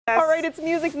right, it's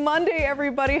Music Monday,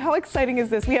 everybody. How exciting is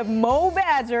this? We have Moe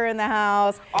Badger in the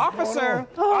house. Officer.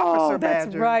 Oh, Officer that's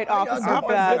Badger. right, Officer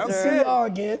Badger. Good to see y'all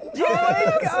again. Oh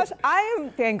my gosh, I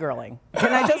am fangirling.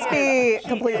 Can I just be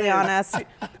completely honest?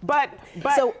 But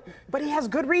he has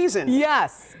good reason.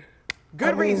 Yes.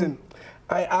 Good reason.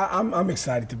 I'm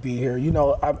excited to be here. You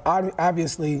know,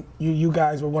 obviously, you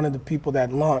guys were one of the people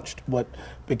that launched what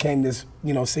became this,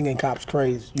 singing cops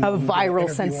craze. A viral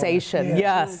sensation, yeah.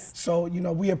 Yes. So,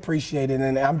 we appreciate it,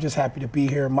 and I'm just happy to be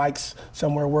here. Mike's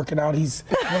somewhere working out. He's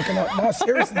working out. No,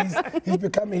 seriously,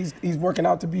 he's working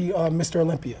out to be Mr.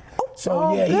 Olympia.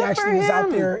 So, yeah, he actually was out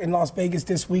there in Las Vegas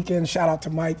this weekend. Shout out to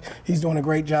Mike. He's doing a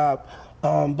great job.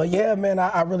 But yeah, man,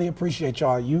 I really appreciate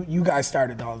y'all. You guys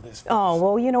started all this. Oh,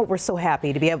 well, we're so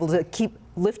happy to be able to keep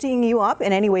lifting you up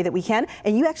in any way that we can.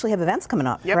 And you actually have events coming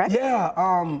up, correct? Yeah,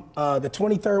 the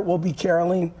 23rd will be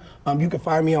caroling. You can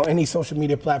find me on any social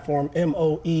media platform,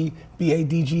 Moe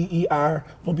Badger.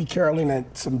 We'll be caroling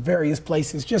at some various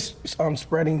places, just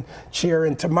spreading cheer.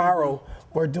 And tomorrow,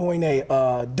 we're doing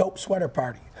a dope sweater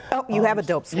party. Oh, you have a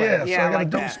dope sweater. Yeah, so I got a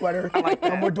dope sweater. I like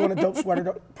that. We're doing a dope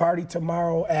sweater party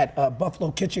tomorrow at Buffalo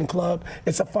Kitchen Club.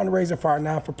 It's a fundraiser for our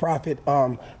non-for-profit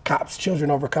COPS, Children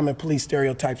Overcoming Police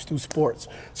Stereotypes Through Sports.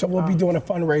 So we'll be doing a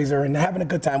fundraiser and having a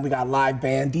good time. We got live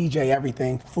band, DJ,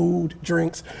 everything, food,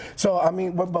 drinks. So,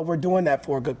 but we're doing that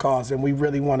for a good cause, and we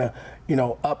really want to,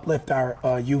 uplift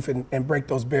our youth and break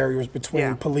those barriers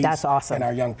between police and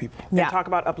our young people. Yeah. Talk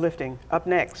about uplifting. Up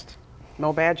next,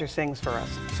 Moe Badger sings for us.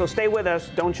 So stay with us.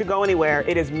 Don't you go anywhere.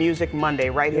 It is Music Monday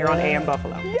right here on AM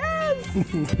Buffalo.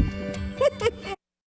 Yes!